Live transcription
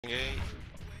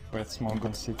With smoke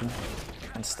on city.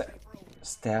 And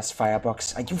stairs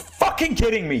firebox. Are you fucking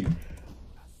kidding me?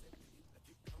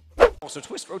 So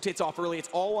Twist rotates off early, it's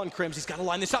all on Crims, he's got to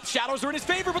line this up, shadows are in his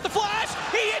favor, but the flash,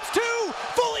 he hits two,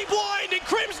 fully blind, and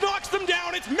Crims knocks them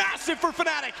down, it's massive for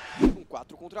Fnatic. 4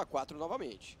 contra 4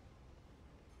 novamente.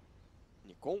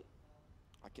 Nikon,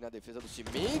 aqui na defesa do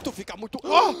cimento, fica muito...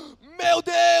 Oh! Meu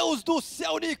Deus do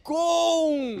céu,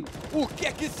 Nikon! O que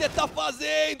é que você tá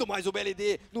fazendo? Mais o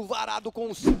BLD no varado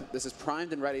com os... This is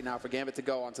primed and ready now for Gambit to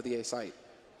go onto the A site.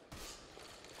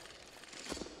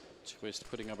 Twist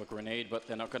putting up a grenade, but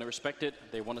they're not going to respect it.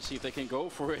 They want to see if they can go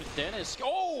for it. Dennis,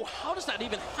 oh, how does that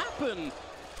even happen?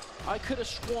 I could have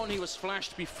sworn he was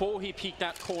flashed before he peeked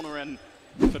that corner and...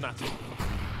 Fnatic.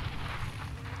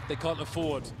 They can't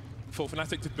afford for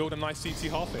Fnatic to build a nice CT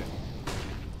half here.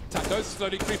 Taco's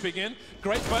slowly creeping in.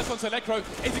 Great burst onto Electro.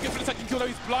 Is it good for the second kill though?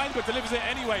 He's blind, but delivers it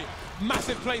anyway.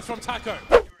 Massive plays from Taco.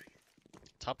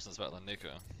 Tops as well than Nico.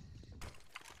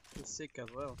 He's sick as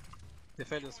well.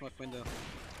 Defend the smoke window.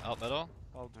 Out middle.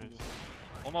 I'll do it.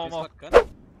 One more.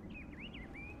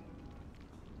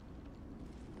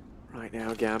 Right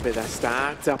now, Gambit, they're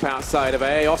stacked up outside of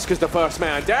A. Oscar's the first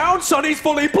man down. Sonny's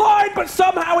fully blind, but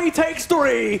somehow he takes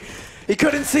 3. He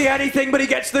couldn't see anything, but he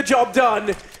gets the job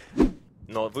done.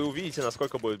 Но вы увидите,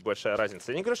 насколько будет большая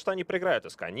разница. Я не говорю, что они проиграют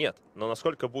СК, нет. Но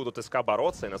насколько будут СК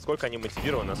бороться, и насколько они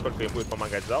мотивированы, насколько им будет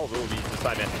помогать зал, вы увидите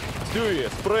сами. Стюи,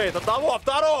 спрей от одного,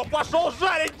 второго, пошел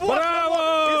жарить!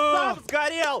 Браво! И сам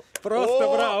сгорел! Просто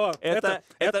браво!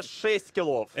 Это 6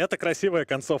 киллов. Это красивая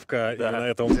концовка на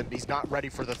этом. He's not ready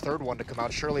for the third one to come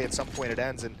out. Surely at some point it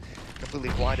ends and completely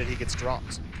blinded, he gets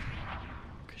dropped.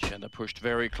 Kashenda pushed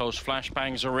very close,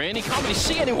 flashbangs are in. He can't really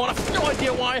see anyone, I have no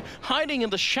idea why. Hiding in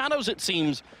the shadows, it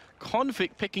seems.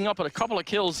 Convict picking up at a couple of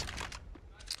kills.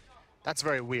 That's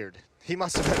very weird. He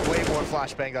must have had way more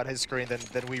flashbang on his screen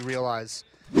than we realize.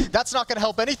 That's not going to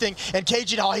help anything. And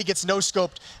KG, he gets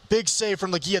no-scoped. Big save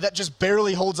from Lagia. That just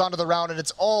barely holds onto the round, and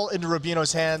it's all into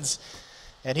Rubino's hands.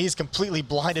 And he's completely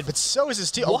blinded, but so is his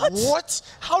team. What? Oh, what?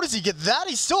 How does he get that?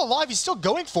 He's still alive. He's still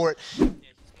going for it.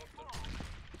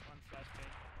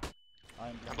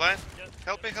 I'm blind.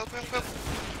 Help me.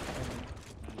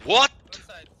 What?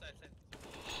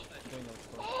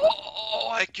 Oh,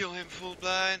 I kill him full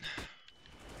blind.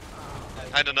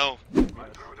 I don't know.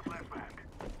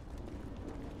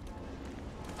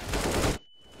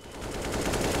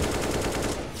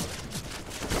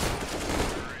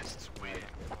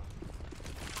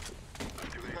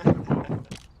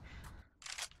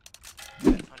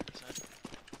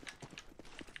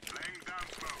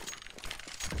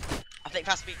 I think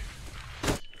fast speed.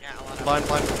 Yeah, Blind.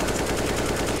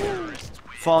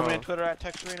 Follow me on Twitter at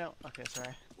text right now. Okay,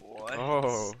 sorry. What?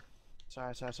 Oh.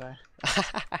 Sorry.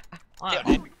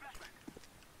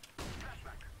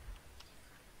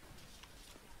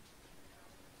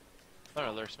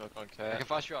 Another smoke on K. I can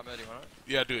flash you out mid, you want it?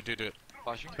 Yeah, do it.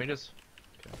 Flash you? Can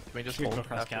we just hold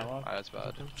Alright, that's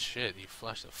bad. Shit, you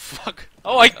flashed the fuck.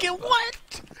 Oh, I get what?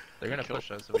 They're gonna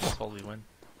push us, so we just totally win.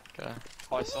 Okay.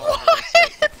 I saw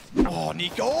Oh,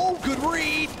 Nico, good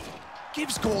read!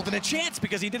 Gives Golden a chance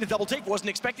because he did a double take, wasn't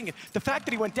expecting it. The fact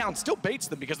that he went down still baits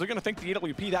them because they're gonna think the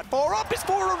AWP that far up is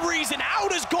for a reason. How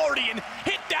does Guardian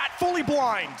hit that fully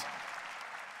blind?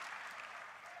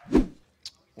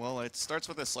 Well, it starts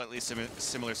with a slightly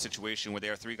similar situation where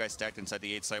there are 3 guys stacked inside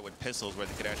the 8 site with pistols where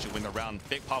they could actually win the round.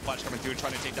 Big pop flash coming through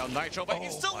trying to take down Nitro, but he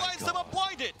still lines them up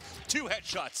blinded. 2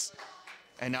 headshots.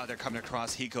 And now they're coming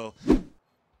across Hiko.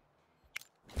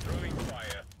 Throwing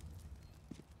fire.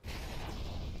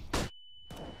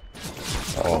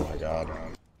 Oh my god.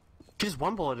 Just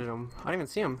one bulleted him. I didn't even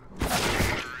see him.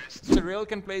 Surreal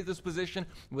can play this position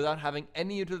without having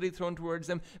any utility thrown towards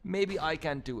him. Maybe I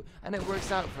can too. And it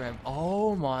works out for him.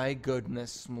 Oh my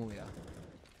goodness, Smuya.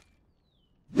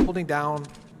 Holding down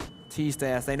T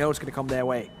stairs. They know it's going to come their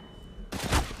way.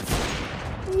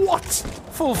 What?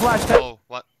 Full flash. Oh,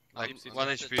 what? Like 1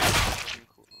 HP.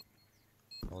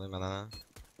 Only mana.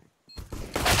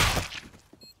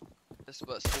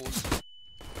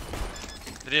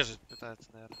 Режет, пытается,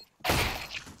 наверное.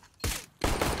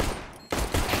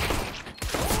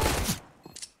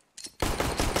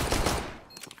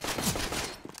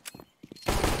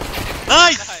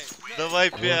 Найс!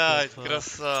 Давай 5,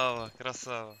 красава.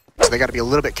 So they got to be a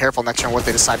little bit careful next turn what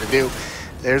they decide to do.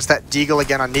 There's that Deagle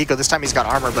again on Nico. This time he's got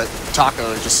armor, but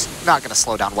Taco is just not going to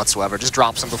slow down whatsoever. Just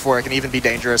drops him before it can even be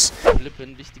dangerous.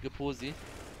 Lippen, wichtige Pose.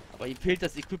 Aber ihm fehlt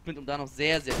das Equipment, um da noch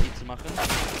sehr, sehr viel zu machen.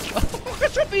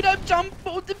 Schon wieder im Jump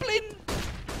und im Blind.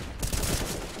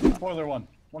 Boiler one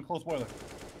close boiler.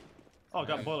 Oh,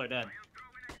 got boiler dead.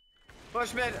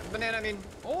 Push mid, banana, I mean.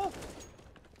 Oh!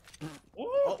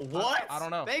 What? I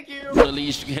don't know. Thank you.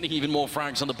 Released, getting even more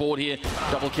frags on the board here.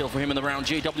 Double kill for him in the round.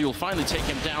 JW will finally take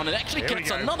him down and actually There we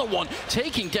gets go. another one,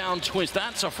 taking down Twist.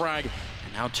 That's a frag.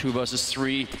 And now 2 versus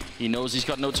 3. He knows he's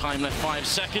got no time left. 5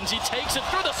 seconds. He takes it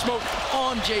through the smoke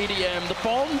on JDM. The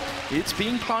bomb, it's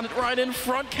being planted right in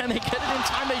front. Can they get it in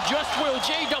time? They just will.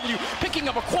 JW picking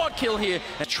up a quad kill here.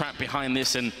 A trap behind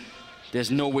this, and there's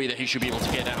no way that he should be able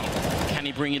to get out. Can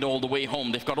he bring it all the way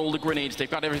home? They've got all the grenades. They've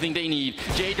got everything they need.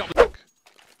 JW.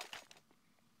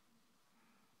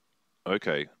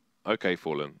 Okay. Okay,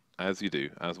 Fallen. As you do.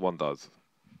 As one does.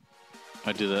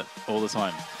 I do that all the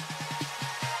time.